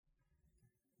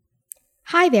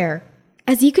Hi there.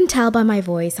 As you can tell by my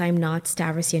voice, I'm not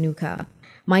Stavros Yanuka.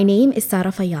 My name is Sara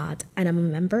Fayyad, and I'm a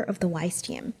member of the WISE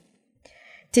team.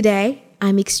 Today,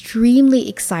 I'm extremely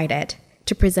excited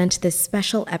to present this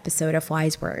special episode of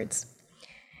Wise Words.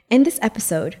 In this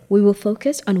episode, we will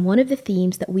focus on one of the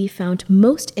themes that we found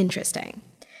most interesting.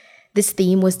 This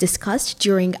theme was discussed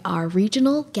during our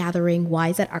regional gathering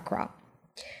WISE at Accra.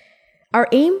 Our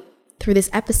aim through this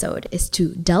episode is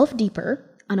to delve deeper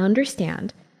and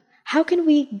understand how can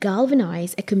we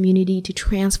galvanize a community to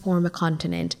transform a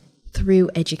continent through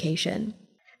education.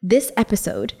 This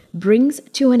episode brings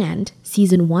to an end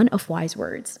Season 1 of Wise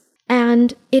Words,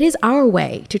 and it is our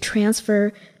way to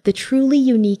transfer the truly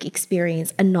unique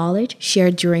experience and knowledge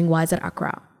shared during WISE at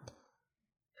Accra.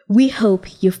 We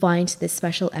hope you find this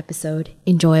special episode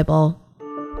enjoyable.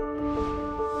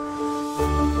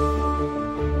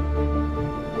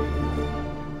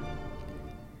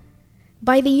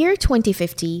 By the year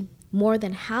 2050, more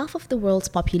than half of the world's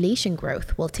population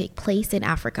growth will take place in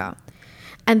Africa,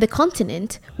 and the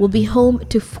continent will be home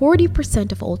to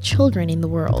 40% of all children in the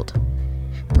world.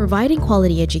 Providing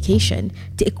quality education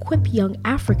to equip young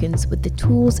Africans with the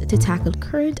tools to tackle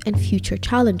current and future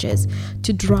challenges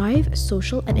to drive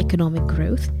social and economic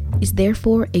growth is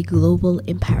therefore a global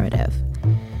imperative.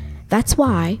 That's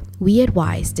why we at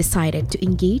WISE decided to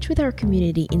engage with our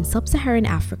community in sub-Saharan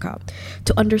Africa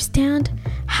to understand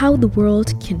how the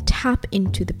world can tap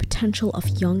into the potential of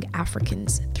young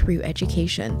Africans through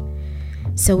education.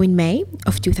 So in May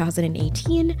of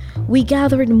 2018, we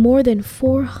gathered more than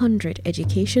 400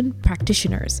 education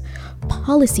practitioners,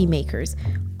 policymakers,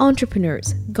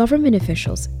 entrepreneurs, government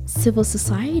officials, civil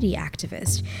society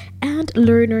activists, and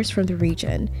learners from the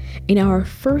region in our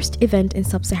first event in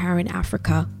sub-Saharan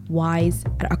Africa, WISE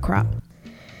at Accra.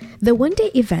 The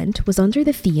one-day event was under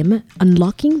the theme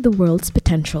Unlocking the World's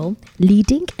Potential,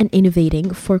 Leading and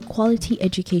Innovating for Quality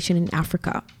Education in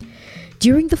Africa.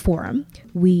 During the forum,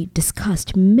 we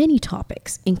discussed many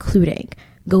topics, including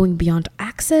going beyond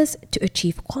access to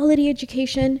achieve quality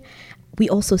education. We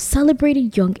also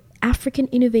celebrated young African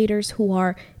innovators who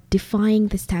are defying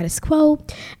the status quo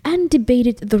and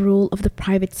debated the role of the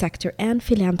private sector and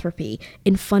philanthropy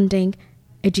in funding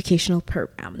educational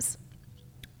programs.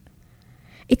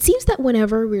 It seems that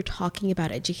whenever we're talking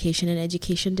about education and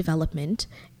education development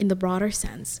in the broader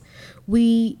sense,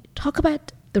 we talk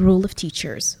about the role of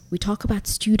teachers, we talk about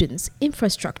students,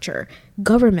 infrastructure,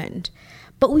 government,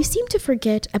 but we seem to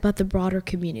forget about the broader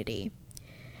community.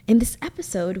 In this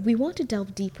episode, we want to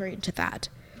delve deeper into that.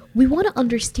 We want to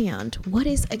understand what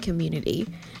is a community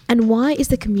and why is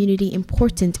the community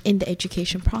important in the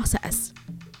education process.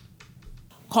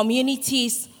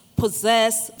 Communities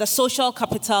possess the social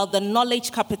capital, the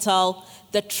knowledge capital,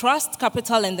 the trust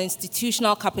capital, and the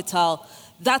institutional capital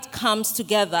that comes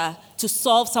together to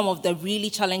solve some of the really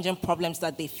challenging problems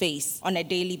that they face on a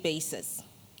daily basis.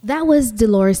 That was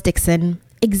Dolores Dixon,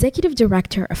 Executive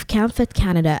Director of CAMFED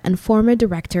Canada and former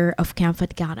Director of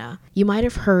CAMFED Ghana. You might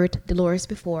have heard Dolores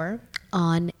before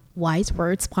on Wise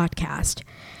Words podcast.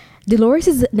 Dolores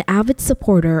is an avid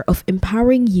supporter of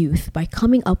empowering youth by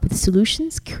coming up with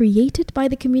solutions created by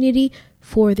the community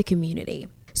for the community.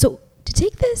 So to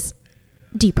take this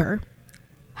deeper,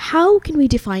 how can we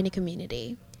define a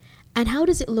community? And how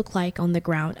does it look like on the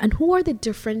ground? And who are the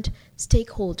different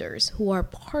stakeholders who are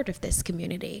part of this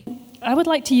community? I would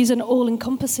like to use an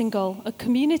all-encompassing goal. A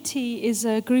community is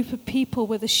a group of people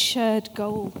with a shared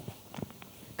goal.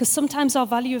 Because sometimes our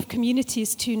value of community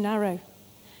is too narrow.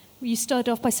 You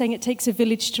started off by saying it takes a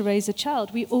village to raise a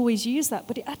child. We always use that,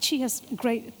 but it actually has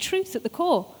great truth at the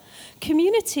core.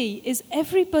 Community is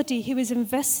everybody who is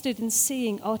invested in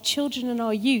seeing our children and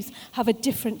our youth have a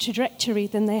different trajectory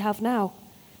than they have now.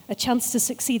 A chance to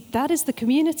succeed. That is the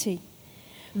community.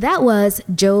 That was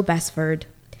Joe Besford.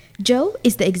 Joe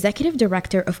is the Executive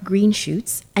Director of Green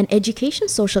Shoots, an education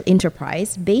social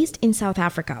enterprise based in South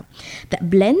Africa that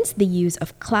blends the use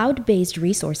of cloud-based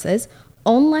resources,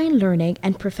 online learning,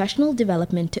 and professional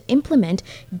development to implement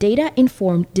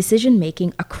data-informed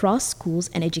decision-making across schools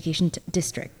and education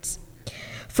districts.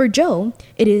 For Joe,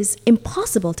 it is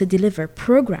impossible to deliver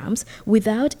programs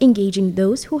without engaging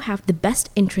those who have the best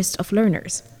interests of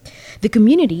learners. The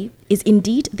community is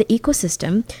indeed the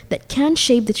ecosystem that can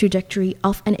shape the trajectory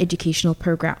of an educational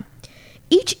program.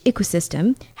 Each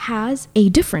ecosystem has a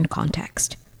different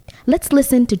context. Let's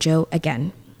listen to Joe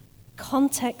again.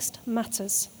 Context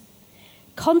matters.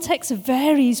 Context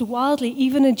varies wildly,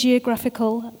 even in a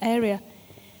geographical area.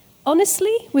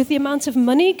 Honestly, with the amount of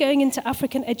money going into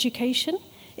African education,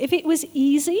 if it was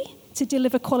easy to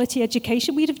deliver quality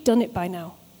education, we'd have done it by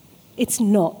now. It's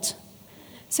not.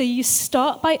 So you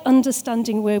start by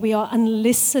understanding where we are and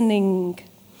listening.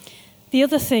 The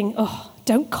other thing,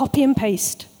 don't copy and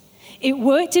paste. It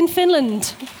worked in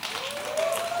Finland.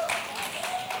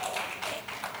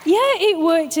 Yeah, it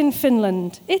worked in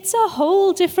Finland. It's a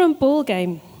whole different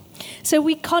ballgame. So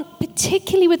we can't,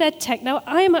 particularly with EdTech. Now,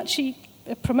 I am actually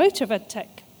a promoter of EdTech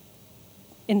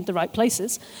in the right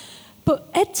places.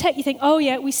 But EdTech, you think,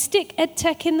 we stick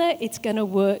EdTech in there, it's going to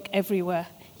work everywhere.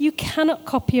 You cannot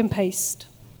copy and paste.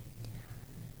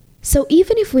 So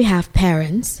even if we have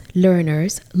parents,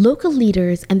 learners, local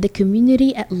leaders, and the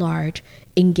community at large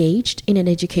engaged in an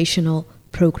educational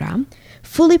program,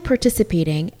 fully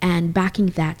participating and backing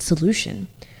that solution,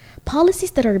 policies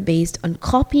that are based on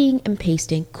copying and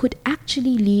pasting could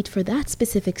actually lead for that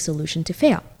specific solution to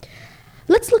fail.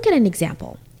 Let's look at an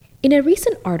example. In a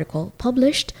recent article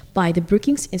published by the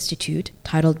Brookings Institute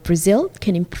titled "Brazil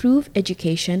Can Improve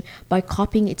Education by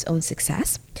Copying Its Own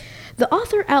Success," the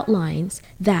author outlines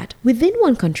that within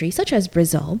one country, such as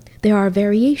Brazil, there are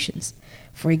variations.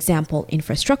 For example,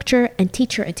 infrastructure and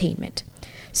teacher attainment.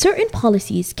 Certain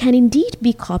policies can indeed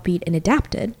be copied and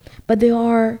adapted, but there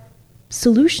are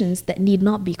solutions that need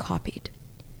not be copied.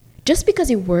 Just because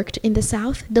it worked in the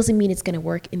South doesn't mean it's going to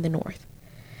work in the North.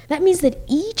 That means that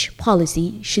each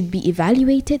policy should be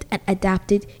evaluated and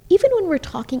adapted even when we're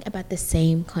talking about the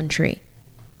same country.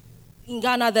 In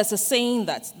Ghana, there's a saying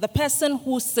that the person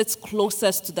who sits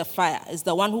closest to the fire is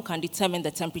the one who can determine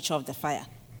the temperature of the fire.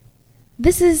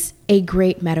 This is a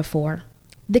great metaphor.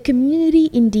 The community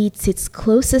indeed sits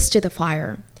closest to the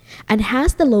fire and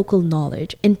has the local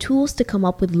knowledge and tools to come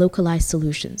up with localized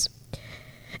solutions.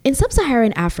 In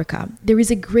sub-Saharan Africa, there is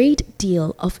a great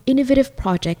deal of innovative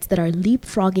projects that are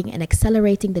leapfrogging and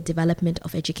accelerating the development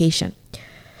of education.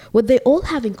 What they all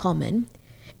have in common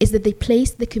is that they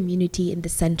place the community in the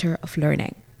center of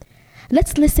learning.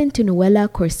 Let's listen to Noella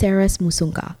Corceras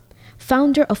Musunga,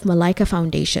 founder of Malaika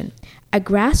Foundation, a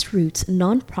grassroots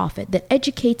nonprofit that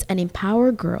educates and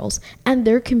empowers girls and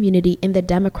their community in the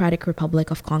Democratic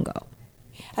Republic of Congo.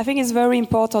 I think it's very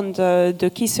important.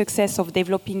 The key success of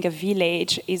developing a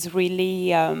village is really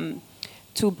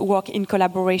to work in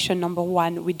collaboration, number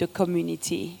one, with the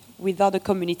community. Without the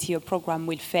community, a program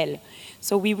will fail.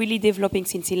 So we're really developing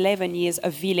since 11 years a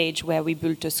village where we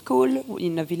built a school,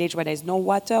 in a village where there's no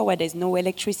water, where there's no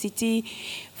electricity.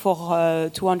 For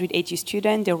 280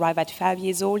 students, they arrive at 5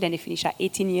 years old and they finish at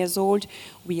 18 years old.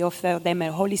 We offer them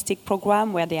a holistic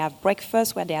program where they have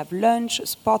breakfast, where they have lunch,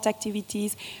 sport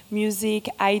activities, music,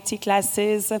 IT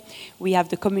classes. We have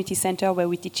the community center where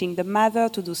we're teaching the mother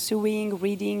to do sewing,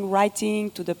 reading,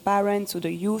 writing, to the parents, to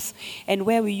the youth, and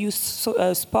where we use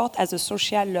sport as a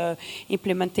social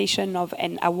implementation of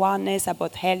an awareness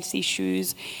about health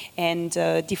issues and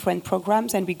different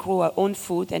programs. And we grow our own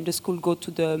food, and the school go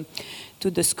to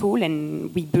the school,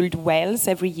 and we build wells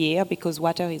every year because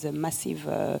water is a massive,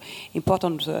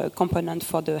 important component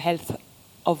for the health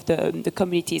of the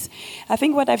communities. I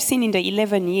think what I've seen in the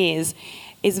 11 years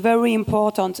is very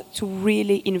important to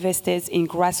really invest in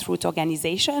grassroots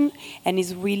organization, and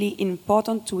it's really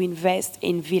important to invest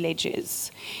in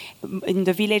villages. In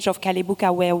the village of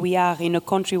Kalebuka, where we are in a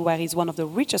country where it's one of the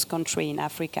richest countries in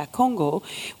Africa, Congo,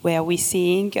 where we're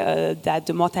seeing that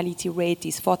the mortality rate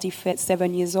is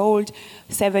 47 years old,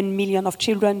 7 million of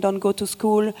children don't go to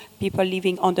school, people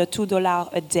living under $2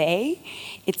 a day.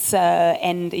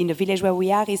 And in the village where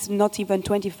we are, it's not even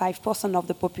 25% of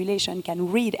the population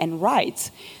can read and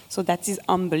write. So that is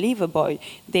unbelievable.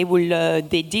 They're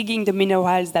digging the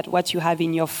minerals that what you have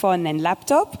in your phone and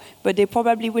laptop, but they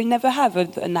probably will never have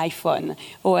an iPhone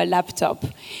or a laptop.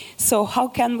 So how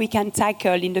can we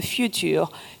tackle in the future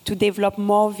to develop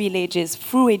more villages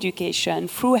through education,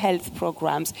 through health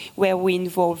programs, where we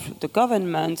involve the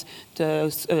government,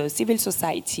 the civil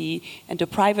society, and the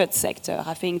private sector?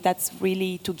 I think that's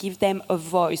really to give them a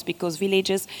voice, because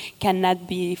villages cannot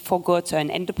be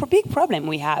forgotten. And the big problem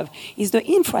we have is the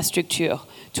infrastructure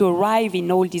to arrive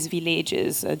in all these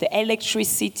villages, the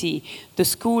electricity, the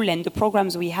school, and the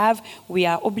programs we have. We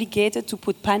are obligated to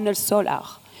put panel solar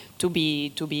to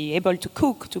be able to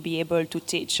cook, to be able to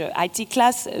teach IT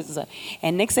classes,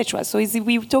 and etc. So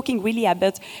we're talking really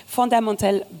about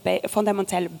fundamental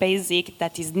basic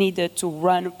that is needed to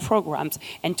run programs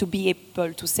and to be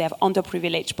able to serve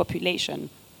underprivileged population.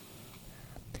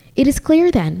 It is clear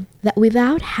then that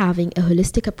without having a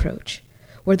holistic approach,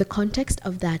 where the context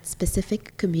of that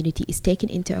specific community is taken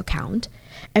into account,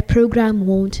 a program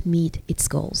won't meet its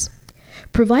goals.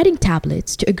 Providing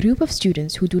tablets to a group of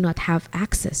students who do not have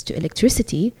access to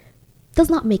electricity does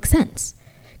not make sense.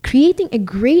 Creating a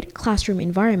great classroom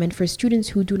environment for students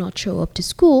who do not show up to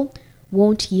school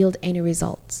won't yield any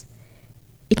results.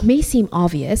 It may seem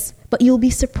obvious, but you'll be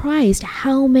surprised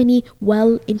how many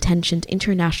well-intentioned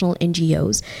international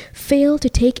NGOs fail to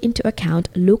take into account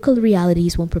local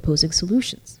realities when proposing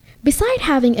solutions. Besides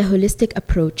having a holistic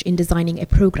approach in designing a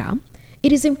program,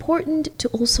 it is important to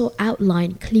also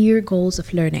outline clear goals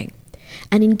of learning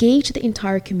and engage the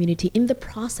entire community in the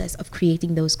process of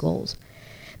creating those goals.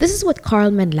 This is what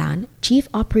Carl Menlan, Chief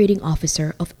Operating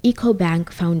Officer of EcoBank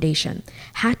Foundation,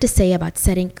 had to say about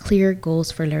setting clear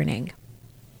goals for learning.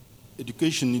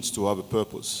 Education needs to have a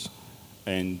purpose,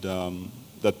 and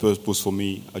that purpose for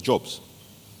me are jobs.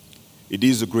 It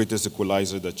is the greatest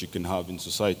equalizer that you can have in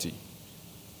society.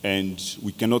 And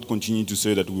we cannot continue to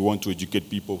say that we want to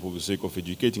educate people for the sake of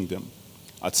educating them.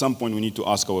 At some point, we need to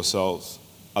ask ourselves,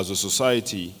 as a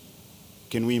society,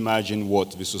 can we imagine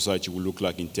what the society will look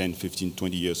like in 10, 15,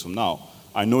 20 years from now?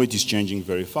 I know it is changing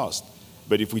very fast,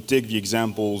 but if we take the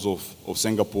examples of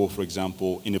Singapore, for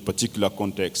example, in a particular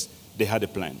context, they had a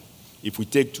plan. If we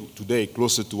take today,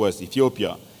 closer to us,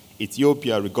 Ethiopia,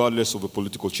 regardless of the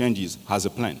political changes, has a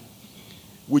plan,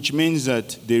 which means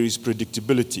that there is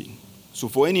predictability. So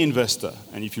for any investor,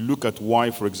 and if you look at why,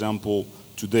 for example,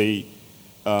 today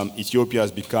Ethiopia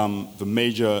has become the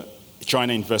major,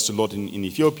 China invests a lot in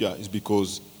Ethiopia, is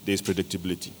because there's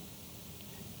predictability.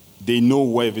 They know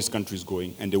where this country is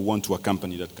going, and they want to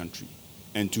accompany that country.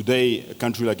 And today, a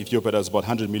country like Ethiopia that's about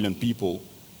 100 million people,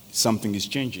 something is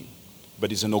changing.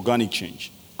 But it's an organic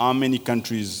change. How many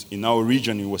countries in our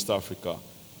region in West Africa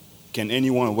can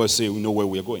any one of us say we know where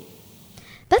we are going?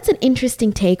 That's an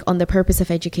interesting take on the purpose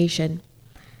of education.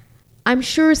 I'm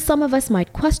sure some of us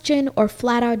might question or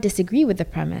flat out disagree with the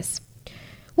premise.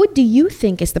 What do you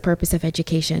think is the purpose of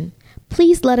education?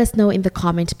 Please let us know in the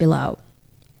comment below.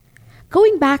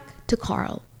 Going back to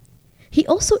Carl, he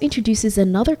also introduces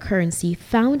another currency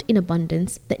found in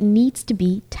abundance that needs to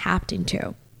be tapped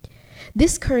into.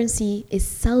 This currency is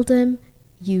seldom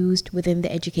used within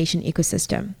the education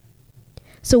ecosystem.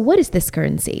 So what is this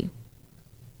currency?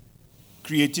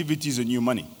 Creativity is a new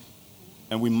money,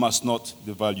 and we must not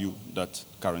devalue that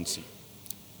currency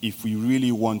if we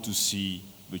really want to see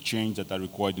the change that are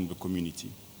required in the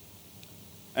community.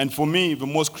 And for me, the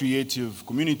most creative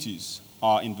communities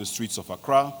are in the streets of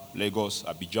Accra, Lagos,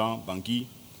 Abidjan, Bangui.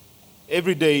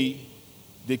 Every day,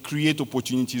 they create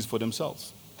opportunities for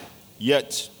themselves.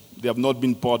 Yet, they have not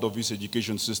been part of this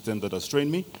education system that has trained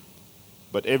me,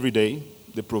 but every day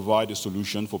they provide a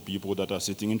solution for people that are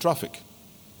sitting in traffic.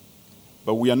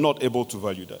 But we are not able to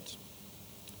value that.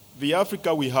 The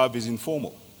Africa we have is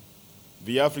informal.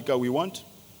 The Africa we want,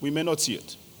 we may not see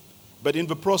it. But in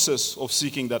the process of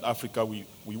seeking that Africa we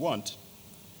want,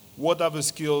 what are the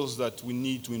skills that we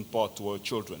need to impart to our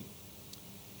children?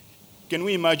 Can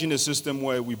we imagine a system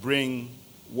where we bring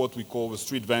what we call the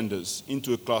street vendors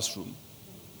into a classroom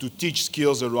to teach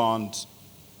skills around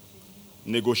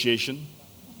negotiation,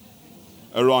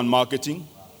 around marketing,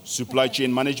 supply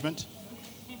chain management?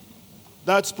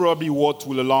 That's probably what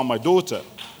will allow my daughter.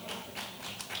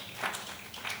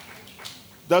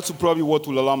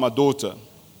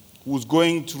 Who's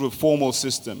going through a formal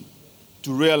system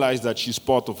to realize that she's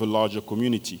part of a larger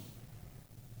community.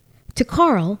 To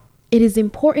Carl, it is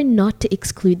important not to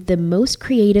exclude the most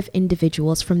creative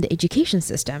individuals from the education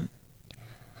system.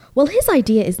 Well, his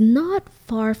idea is not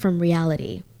far from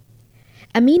reality.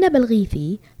 Amina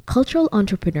Belghithi, cultural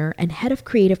entrepreneur and head of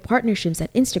creative partnerships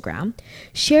at Instagram,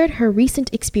 shared her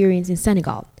recent experience in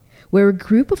Senegal, where a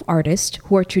group of artists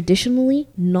who are traditionally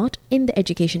not in the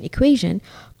education equation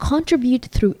contribute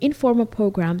through informal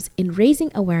programs in raising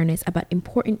awareness about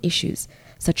important issues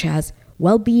such as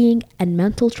well-being and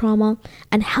mental trauma,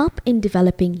 and help in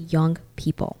developing young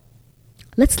people.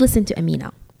 Let's listen to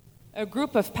Amina. A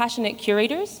group of passionate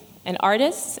curators and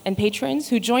artists and patrons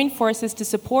who join forces to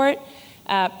support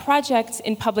projects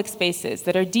in public spaces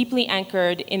that are deeply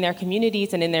anchored in their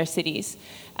communities and in their cities,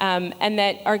 and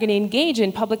that are going to engage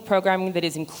in public programming that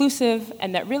is inclusive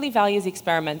and that really values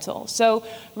experimental. So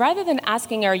rather than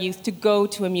asking our youth to go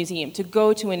to a museum, to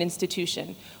go to an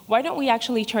institution, why don't we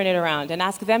actually turn it around and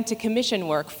ask them to commission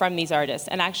work from these artists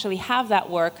and actually have that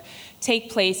work take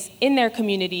place in their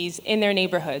communities, in their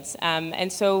neighborhoods?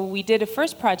 And so we did a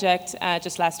first project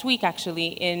just last week, actually,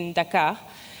 in Dakar.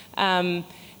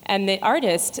 And the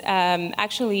artist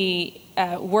actually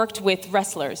worked with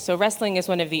wrestlers. So wrestling is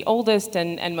one of the oldest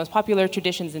and most popular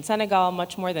traditions in Senegal,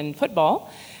 much more than football.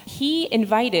 He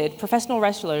invited professional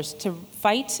wrestlers to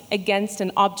fight against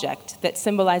an object that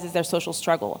symbolizes their social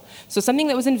struggle. So something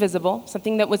that was invisible,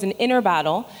 something that was an inner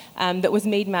battle that was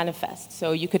made manifest.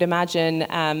 So you could imagine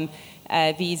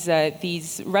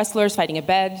these wrestlers fighting a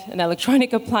bed, an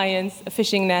electronic appliance, a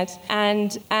fishing net,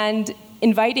 and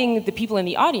inviting the people in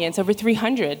the audience, over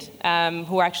 300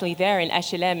 who were actually there in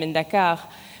HLM in Dakar,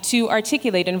 to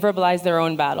articulate and verbalize their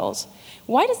own battles.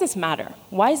 Why does this matter?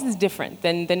 Why is this different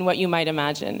than what you might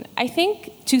imagine? I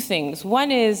think two things.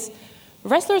 One is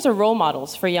wrestlers are role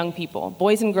models for young people,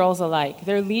 boys and girls alike.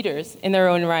 They're leaders in their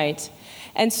own right.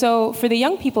 And so for the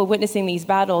young people witnessing these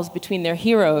battles between their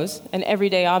heroes and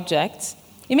everyday objects,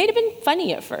 it may have been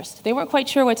funny at first. They weren't quite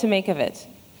sure what to make of it.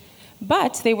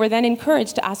 But they were then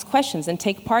encouraged to ask questions and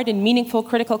take part in meaningful,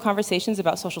 critical conversations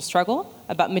about social struggle,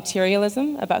 about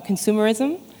materialism, about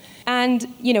consumerism. And,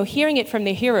 hearing it from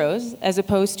their heroes as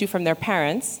opposed to from their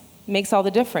parents makes all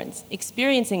the difference.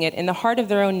 Experiencing it in the heart of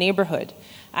their own neighborhood,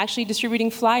 actually distributing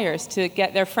flyers to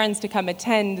get their friends to come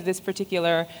attend this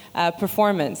particular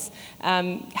performance,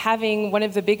 having one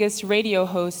of the biggest radio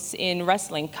hosts in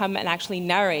wrestling come and actually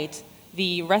narrate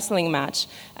the wrestling match,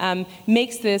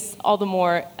 makes this all the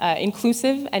more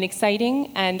inclusive and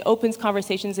exciting and opens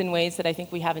conversations in ways that I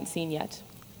think we haven't seen yet.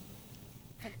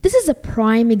 This is a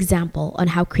prime example on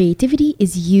how creativity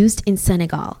is used in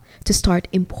Senegal to start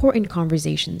important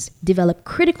conversations, develop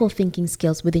critical thinking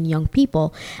skills within young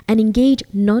people, and engage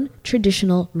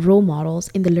non-traditional role models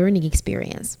in the learning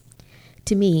experience.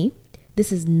 To me,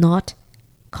 this is not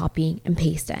copying and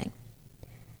pasting.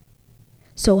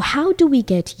 So how do we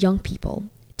get young people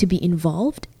to be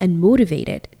involved and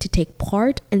motivated to take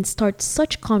part and start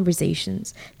such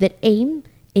conversations that aim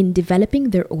in developing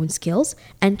their own skills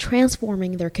and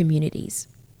transforming their communities?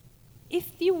 If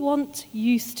you want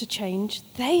youth to change,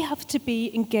 they have to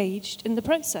be engaged in the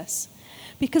process.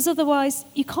 Because otherwise,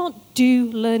 you can't do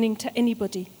learning to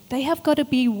anybody. They have got to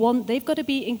be they've got to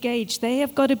be engaged, they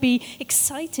have got to be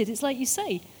excited. It's like you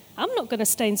say, I'm not going to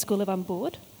stay in school if I'm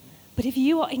bored. But if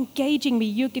you are engaging me,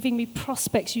 you're giving me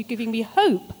prospects, you're giving me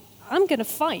hope, I'm going to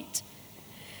fight.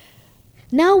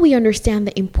 Now we understand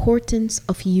the importance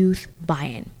of youth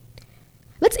buy-in.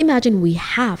 Let's imagine we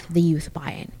have the youth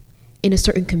buy-in in a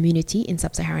certain community in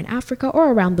sub-Saharan Africa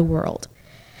or around the world.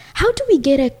 How do we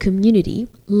get a community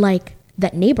like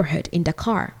that neighborhood in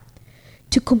Dakar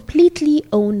to completely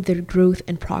own their growth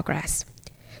and progress,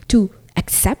 to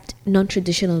accept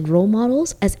non-traditional role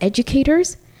models as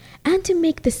educators, and to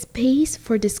make the space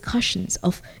for discussions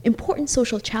of important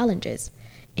social challenges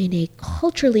in a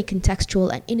culturally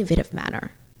contextual and innovative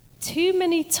manner? Too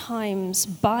many times,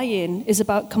 buy-in is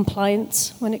about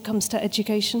compliance when it comes to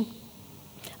education.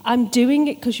 I'm doing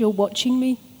it because you're watching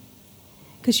me,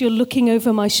 because you're looking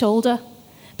over my shoulder,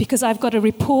 because I've got a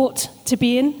report to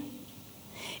be in.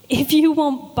 If you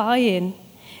want buy-in,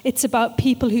 it's about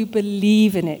people who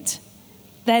believe in it.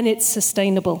 Then it's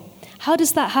sustainable. How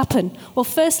does that happen? Well,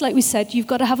 first, like we said, you've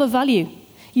got to have a value.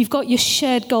 You've got your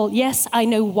shared goal. Yes, I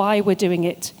know why we're doing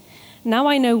it. Now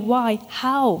I know why.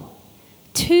 How?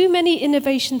 Too many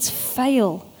innovations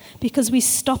fail because we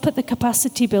stop at the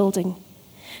capacity building.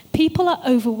 People are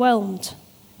overwhelmed.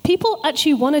 People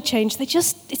actually want to change.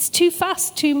 It's too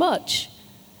fast, too much.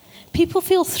 People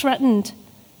feel threatened.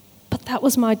 But that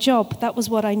was my job. That was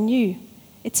what I knew.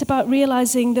 It's about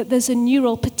realizing that there's a new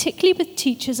role, particularly with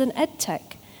teachers and ed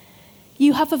tech.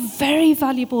 You have a very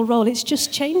valuable role. It's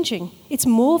just changing. It's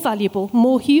more valuable,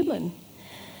 more human.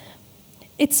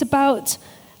 It's about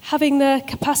having the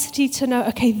capacity to know,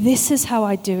 okay, this is how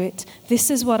I do it.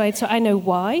 This is what so I know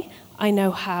why, I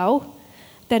know how.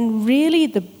 Then really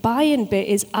the buy-in bit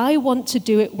is I want to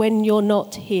do it when you're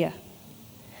not here.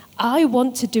 I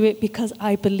want to do it because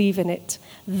I believe in it.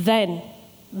 Then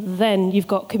you've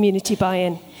got community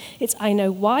buy-in. It's I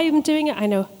know why I'm doing it, I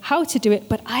know how to do it,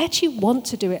 but I actually want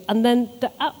to do it. And then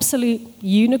the absolute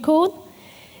unicorn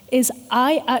is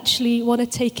I actually want to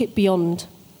take it beyond.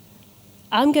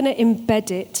 I'm going to embed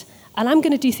it, and I'm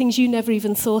going to do things you never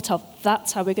even thought of.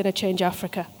 That's how we're going to change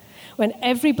Africa. When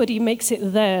everybody makes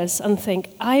it theirs and think,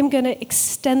 I'm going to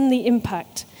extend the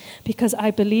impact because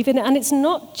I believe in it. And it's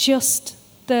not just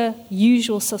the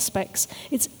usual suspects.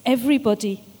 It's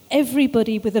everybody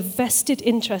with a vested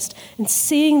interest in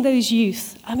seeing those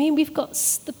youth. I mean, we've got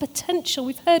the potential.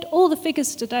 We've heard all the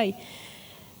figures today.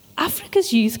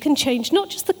 Africa's youth can change not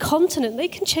just the continent, they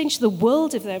can change the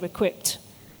world if they're equipped.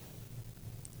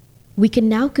 We can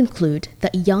now conclude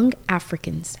that young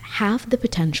Africans have the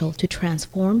potential to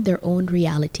transform their own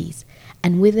realities,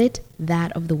 and with it,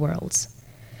 that of the world's,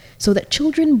 so that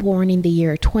children born in the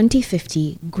year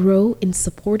 2050 grow in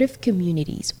supportive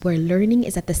communities where learning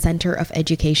is at the center of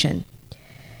education.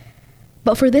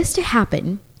 But for this to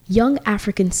happen, young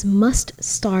Africans must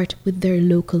start with their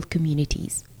local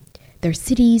communities, their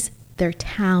cities, their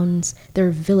towns,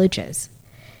 their villages.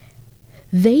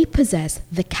 They possess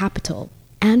the capital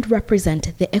and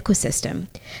represent the ecosystem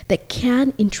that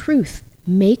can, in truth,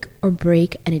 make or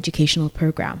break an educational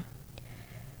program.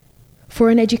 For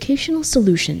an educational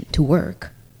solution to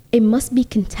work, it must be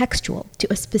contextual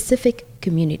to a specific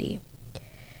community.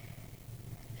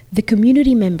 The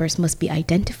community members must be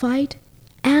identified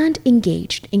and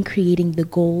engaged in creating the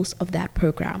goals of that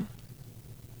program.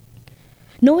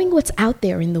 Knowing what's out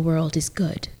there in the world is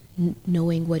good.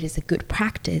 Knowing what is a good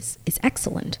practice is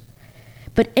excellent.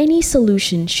 But any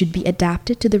solution should be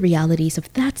adapted to the realities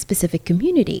of that specific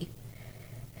community.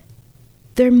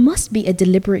 There must be a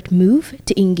deliberate move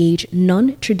to engage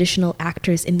non-traditional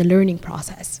actors in the learning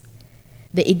process.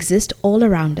 They exist all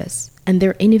around us, and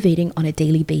they're innovating on a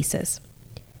daily basis.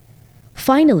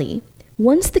 Finally,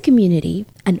 once the community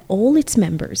and all its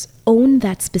members own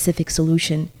that specific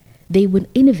solution, they will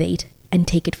innovate and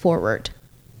take it forward.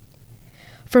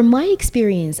 From my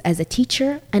experience as a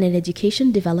teacher and an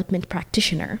education development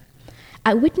practitioner,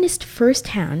 I witnessed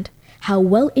firsthand how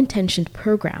well-intentioned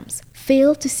programs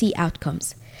fail to see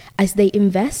outcomes as they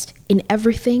invest in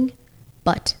everything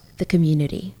but the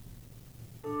community.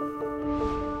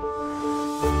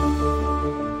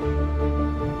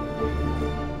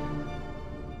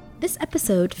 This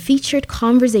episode featured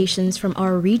conversations from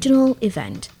our regional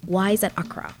event, WISE at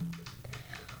Accra.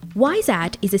 WISE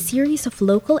at is a series of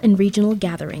local and regional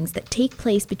gatherings that take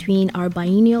place between our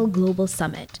biennial Global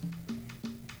Summit.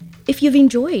 If you've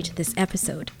enjoyed this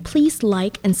episode, please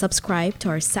like and subscribe to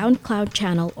our SoundCloud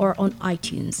channel or on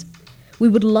iTunes. We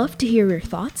would love to hear your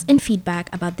thoughts and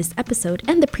feedback about this episode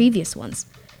and the previous ones,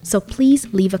 so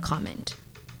please leave a comment.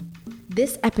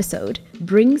 This episode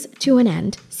brings to an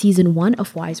end Season 1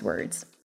 of Wise Words.